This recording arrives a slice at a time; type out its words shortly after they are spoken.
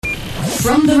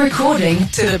From the recording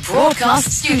to the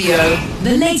broadcast studio,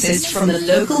 the latest from the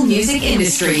local music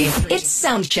industry. It's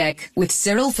Soundcheck with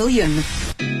Cyril Viljoen.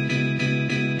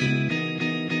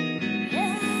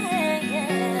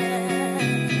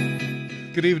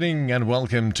 Good evening and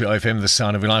welcome to OFM, the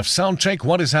Sound of Your Life. Soundcheck,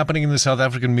 what is happening in the South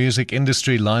African music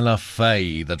industry? Lyla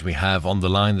Faye that we have on the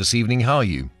line this evening. How are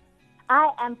you?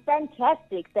 I am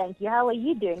fantastic, thank you. How are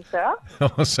you doing, sir?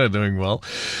 Also doing well.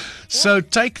 So,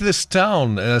 Take This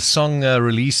Town, a song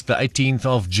released the 18th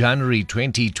of January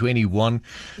 2021.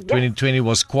 Yes. 2020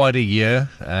 was quite a year,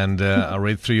 and I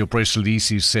read through your press release.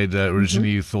 You said originally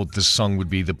you thought this song would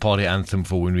be the party anthem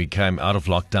for when we came out of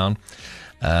lockdown.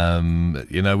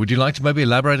 Would you like to maybe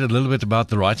elaborate a little bit about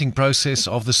the writing process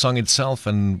of the song itself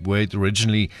and where it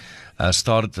originally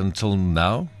started until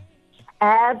now?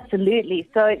 Absolutely.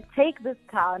 So Take This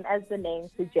Town, as the name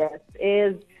suggests,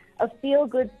 is a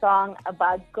feel-good song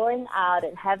about going out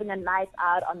and having a night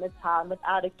out on the town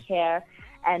without a care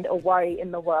and a worry in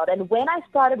the world. And when I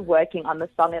started working on the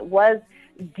song, it was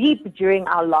deep during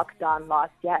our lockdown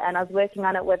last year, and I was working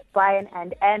on it with Brian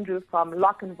and Andrew from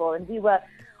Locnville, and we were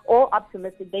all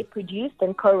optimistic. They produced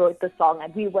and co-wrote the song,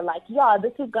 and we were like, yeah,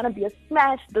 this is going to be a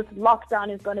smash. This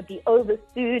lockdown is going to be over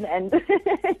soon, and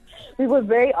we were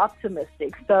very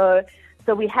optimistic. So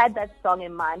we had that song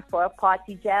in mind for a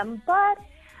party jam, but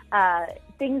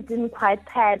things didn't quite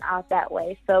pan out that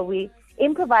way. So we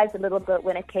improvised a little bit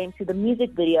when it came to the music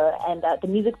video, and the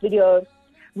music video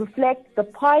reflects the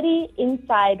party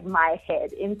inside my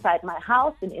head, inside my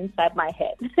house and inside my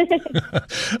head.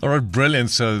 All right, brilliant.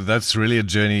 So that's really a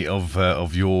journey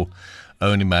of your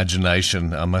own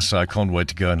imagination. I must say, I can't wait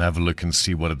to go and have a look and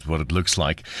see what it looks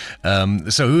like.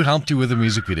 So who helped you with the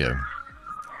music video?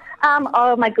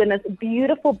 Oh my goodness, a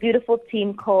beautiful, beautiful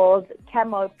team called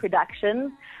Camo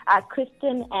Productions,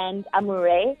 Kristen and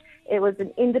Amure. It was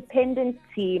an independent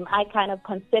team. I kind of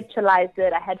conceptualized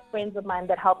it. I had friends of mine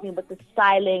that helped me with the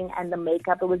styling and the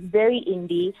makeup. It was very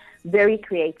indie, very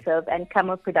creative, and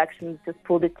Camo Productions just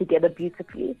pulled it together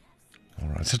beautifully. All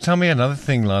right. So tell me another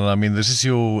thing, Lyla. I mean, this is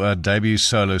your debut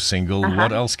solo single.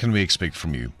 What else can we expect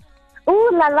from you? Ooh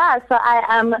la la. So I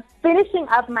am finishing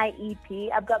up my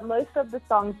EP. I've got most of the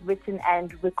songs written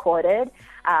and recorded.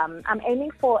 I'm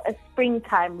aiming for a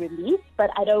springtime release, but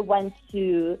I don't want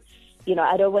to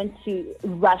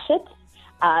rush it,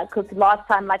 because last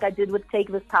time, like I did with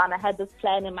Take This Town, I had this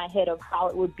plan in my head of how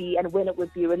it would be and when it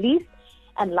would be released,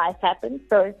 and life happened.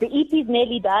 So the EP is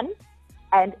nearly done,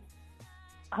 and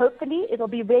hopefully it'll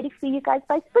be ready for you guys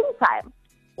by springtime.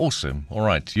 Awesome. All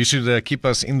right. You should keep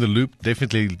us in the loop.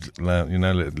 Definitely,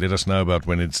 let us know about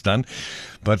when it's done.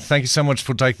 But thank you so much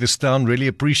for Take This Down. Really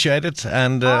appreciate it.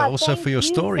 And also for your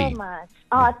story. Thank you so much.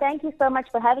 Oh, thank you so much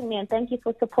for having me, and thank you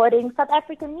for supporting South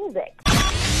African music.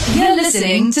 You're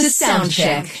listening to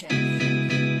Soundcheck.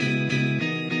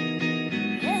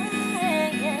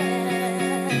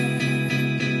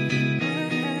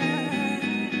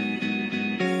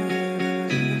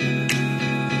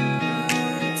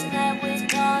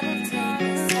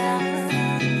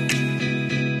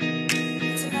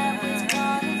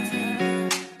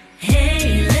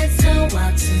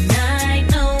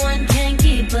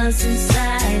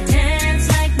 Inside, dance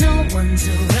like no one's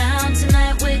around.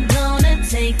 Tonight we're gonna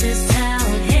take this town.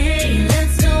 Hey,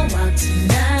 let's go out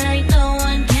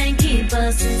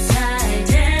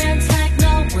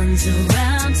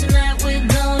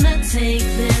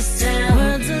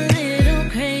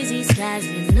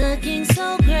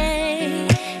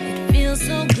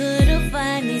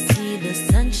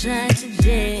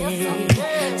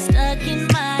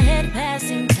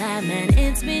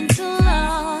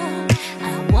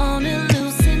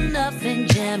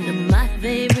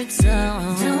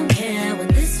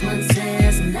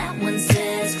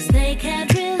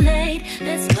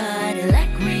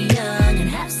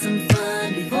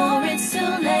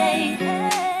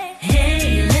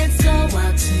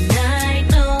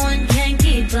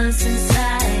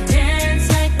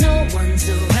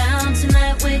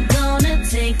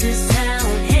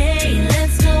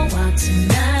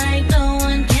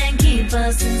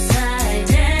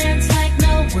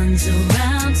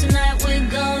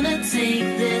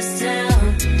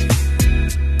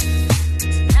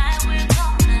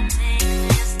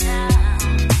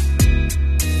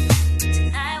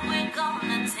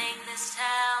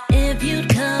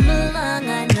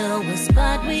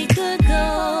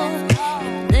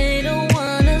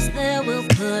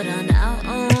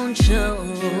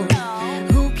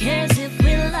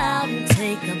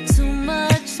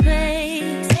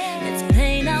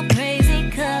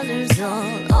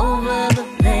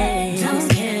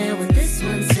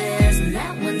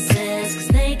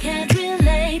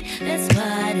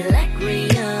party like we're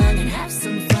young and have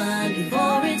some fun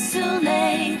before it's too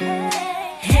late.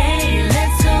 Hey,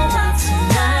 let's go out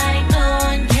tonight. No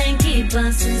one can keep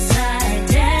us inside.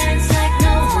 Dance like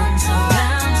no one's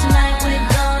around. Tonight we're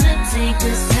gonna take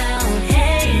this town.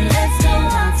 Hey, let's go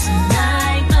out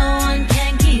tonight. No one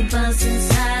can keep us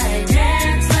inside.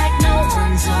 Dance like no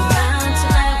one's around.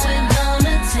 Tonight we're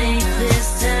gonna take this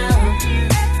town.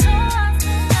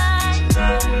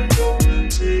 Tonight we're gonna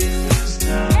take this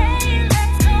town. Hey,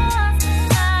 let's go out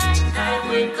tonight. Tonight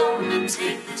we're gonna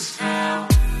take this town.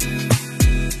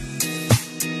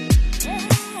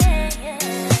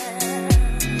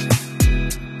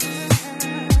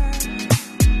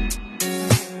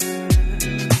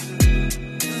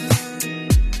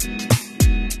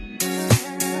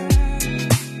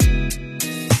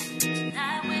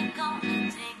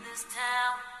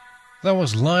 That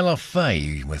was Lyla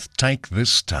Faye with Take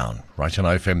This Town. Right on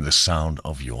FM, the sound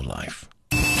of your life.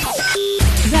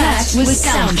 That was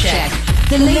Soundcheck,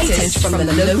 the latest from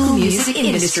the local music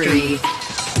industry.